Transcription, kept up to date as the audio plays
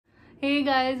Hey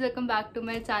guys, welcome back to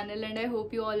my channel and I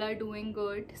hope you all are doing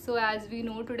good. So as we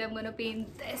know, today I'm gonna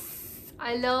paint this.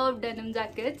 I love denim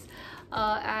jackets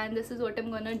and this is what I'm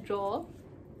gonna draw.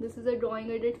 This is a drawing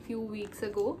I did few weeks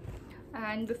ago.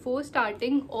 And before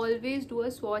starting, always do a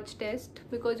swatch test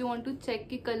because you want to check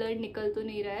कि color निकल तो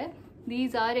नहीं रहा है.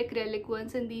 These are acrylic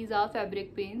ones and these are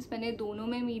fabric paints. मैंने दोनों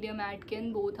में medium add किया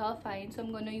and both are fine, so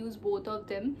I'm gonna use both of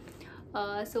them.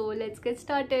 So let's get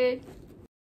started.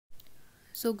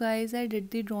 So guys, I did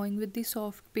the drawing with the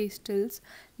soft pastels.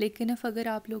 लेकिन अगर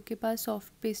आप लोग के पास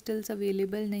soft pastels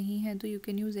available नहीं है तो you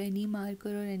can use any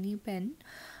marker or any pen.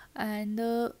 And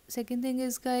the second thing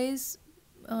is guys,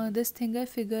 this thing I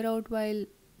figure out while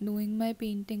doing my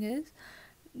painting is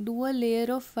do a layer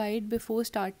of white before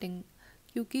starting.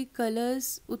 क्योंकि colours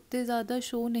उतने ज़्यादा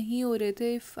show नहीं हो रहे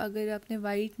थे अगर आपने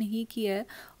white नहीं किया है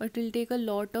और it will take a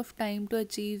lot of time to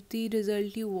achieve the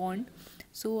result you want.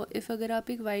 So if अगर आप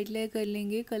एक वाइट लेयर कर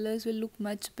लेंगे colours will look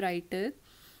much brighter.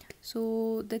 So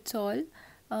that's all.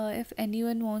 If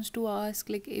anyone wants to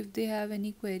ask, like if they have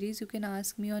any queries, you can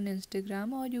ask me on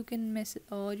Instagram or you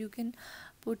can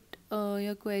put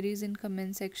your queries in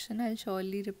comment section. I'll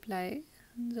surely reply.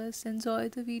 Just enjoy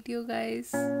the video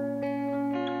guys.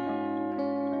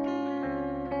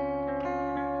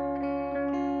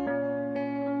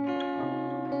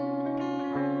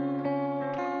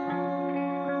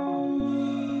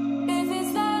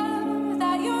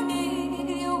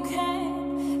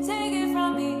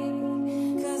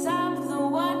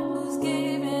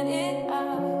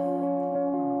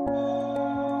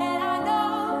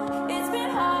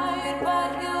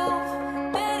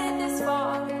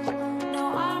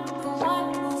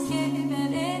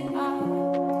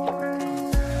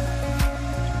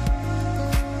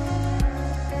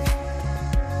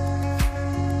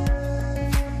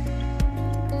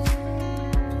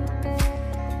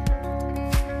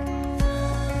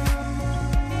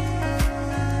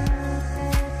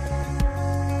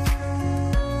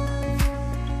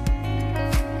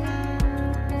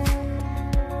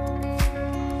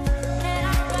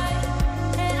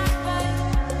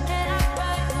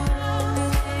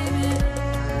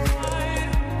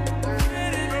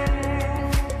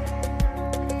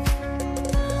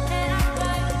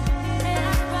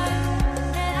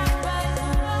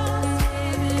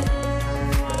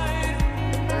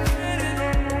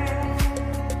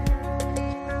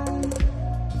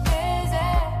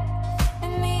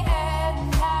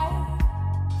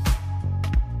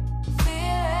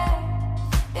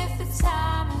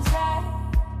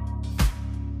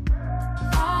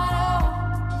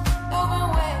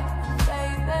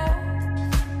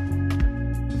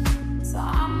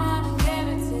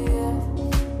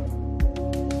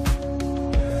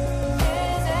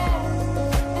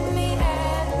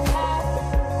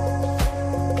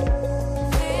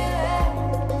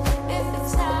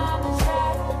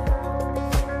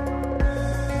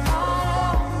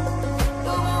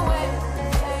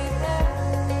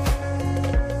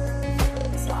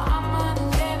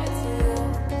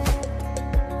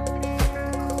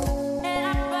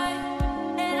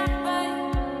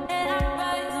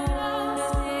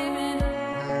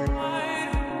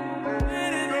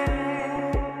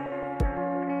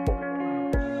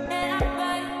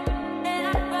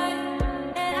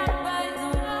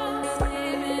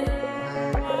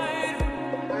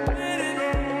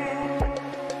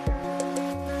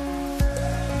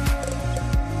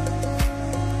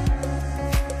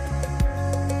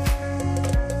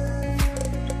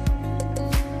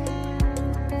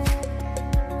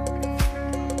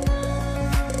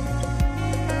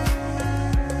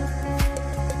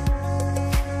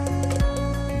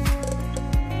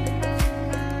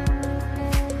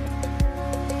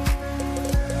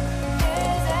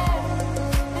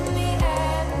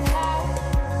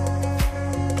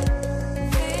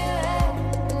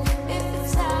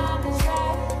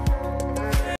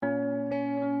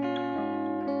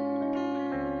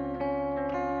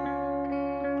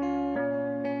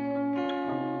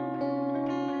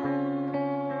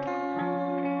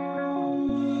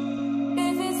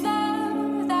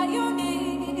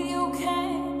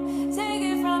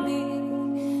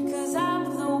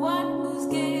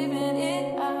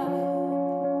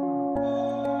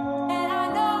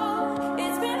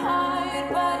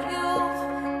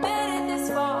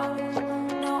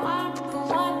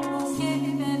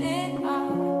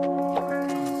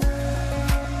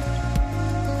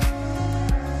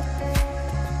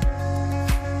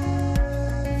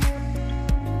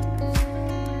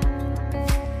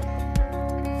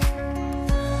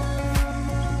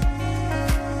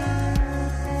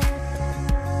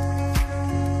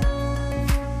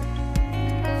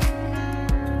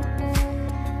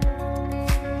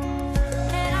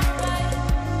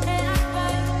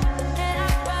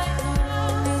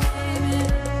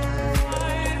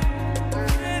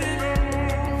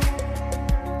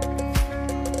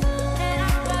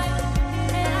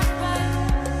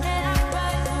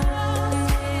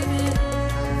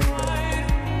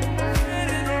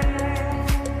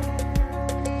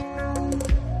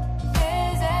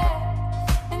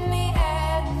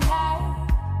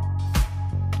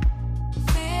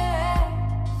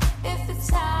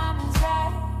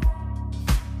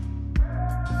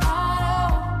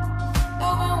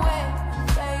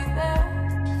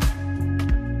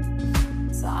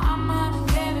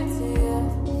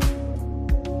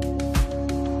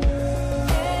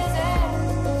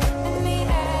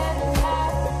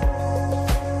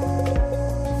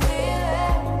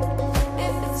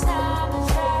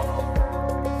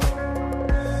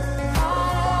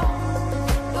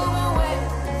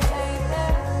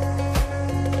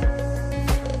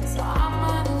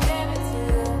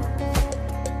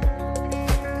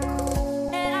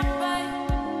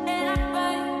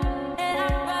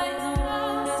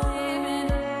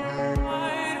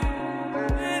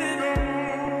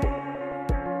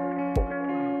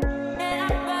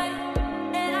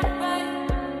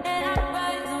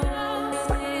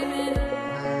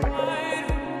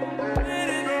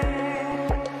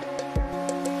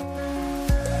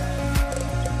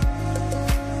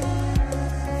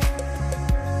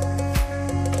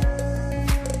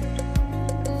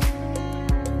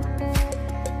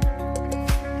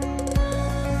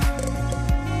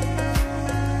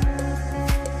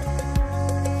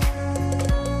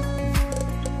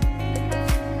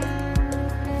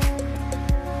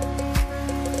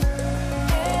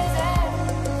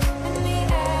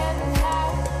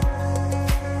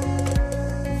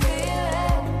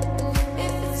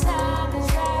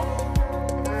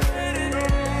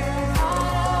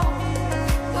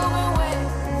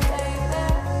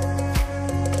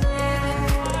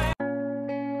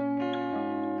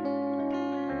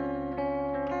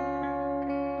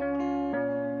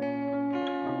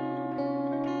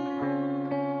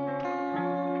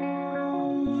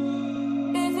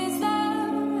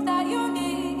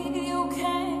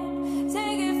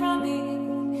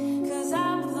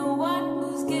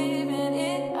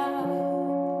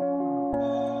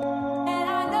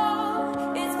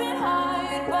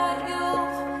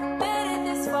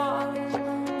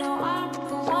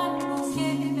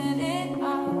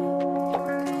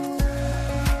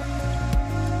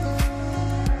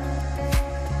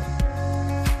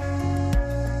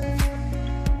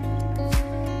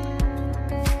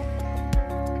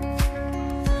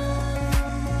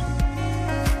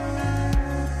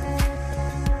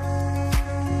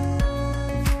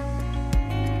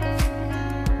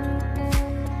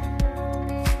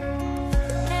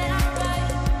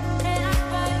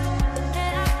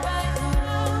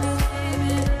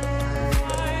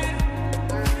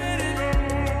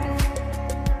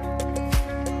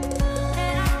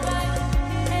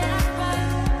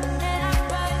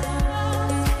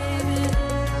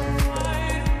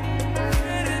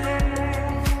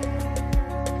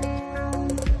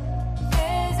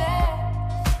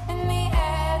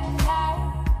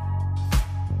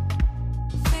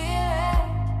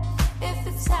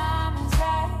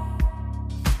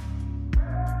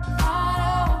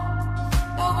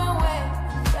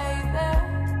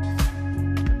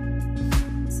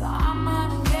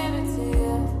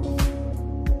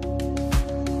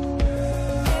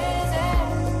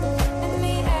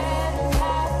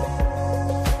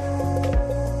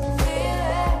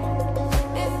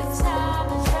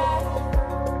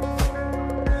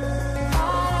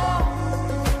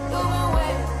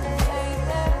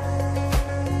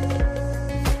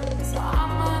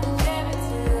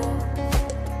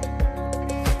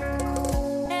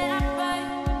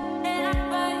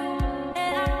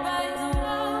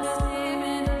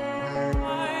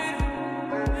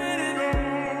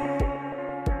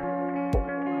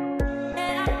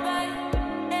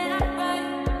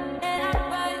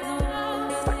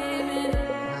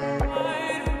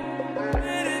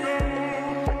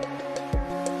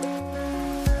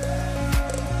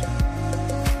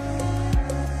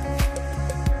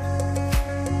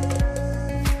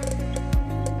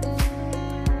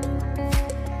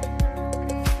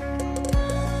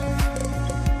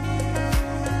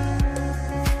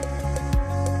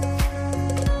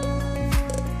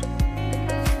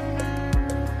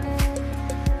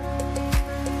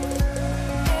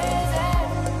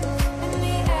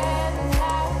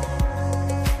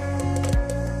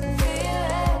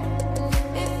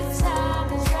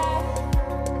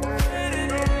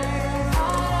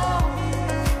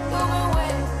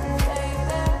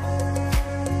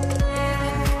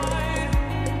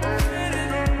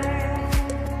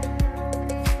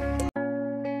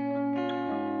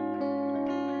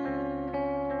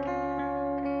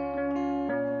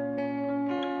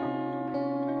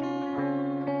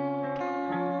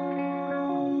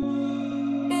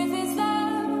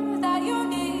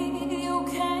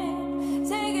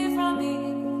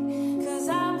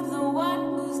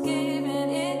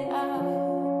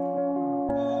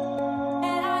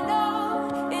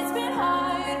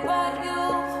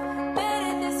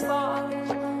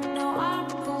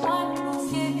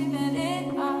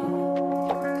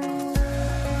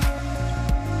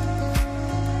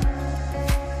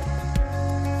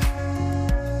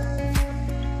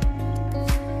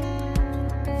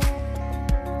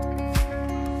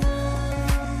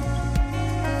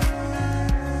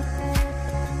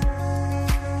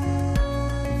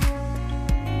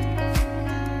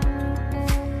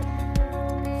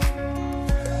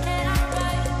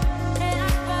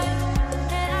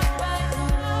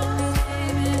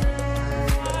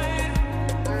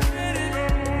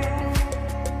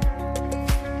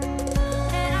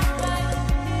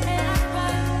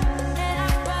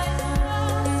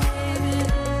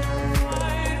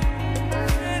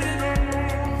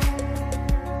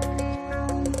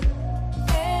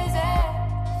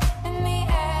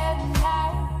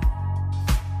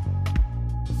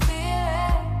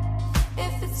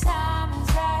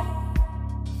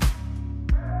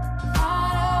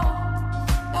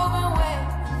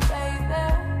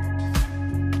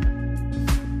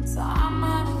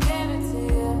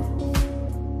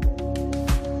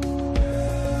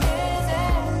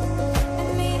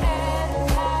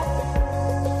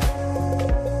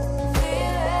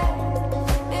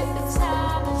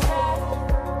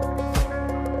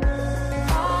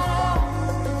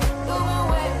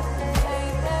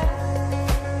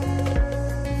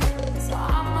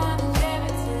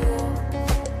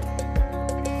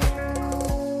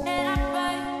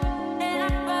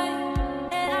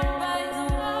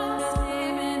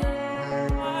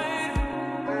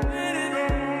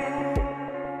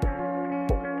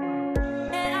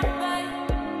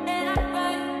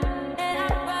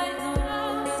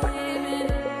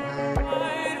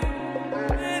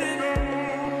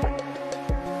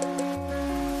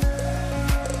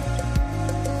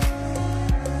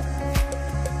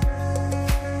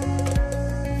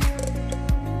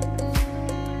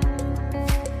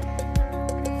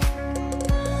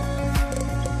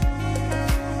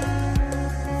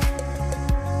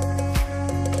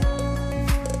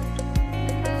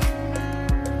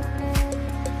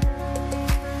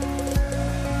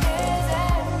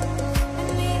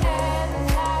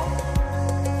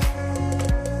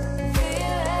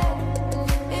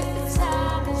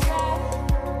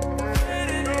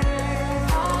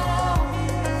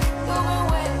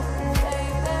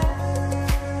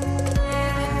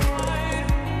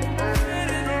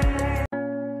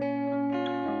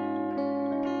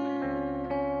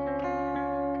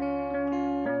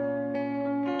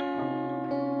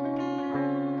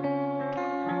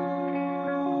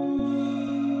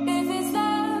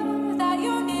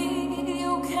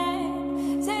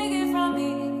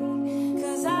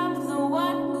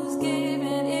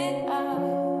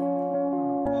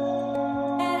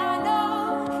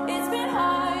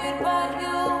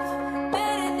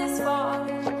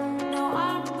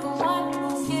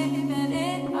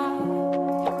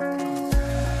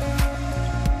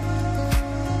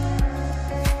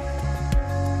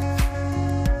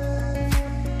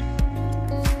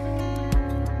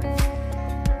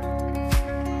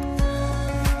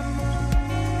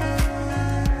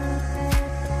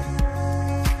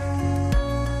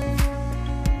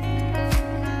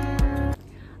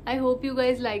 hope you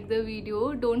guys like the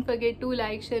video. Don't forget to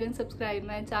like, share and subscribe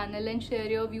my channel, and share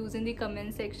your views in the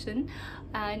comment section.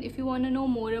 And if you want to know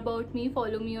more about me,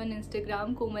 follow me on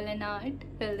Instagram, Komal and Art.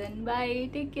 Till then, bye,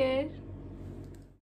 take care.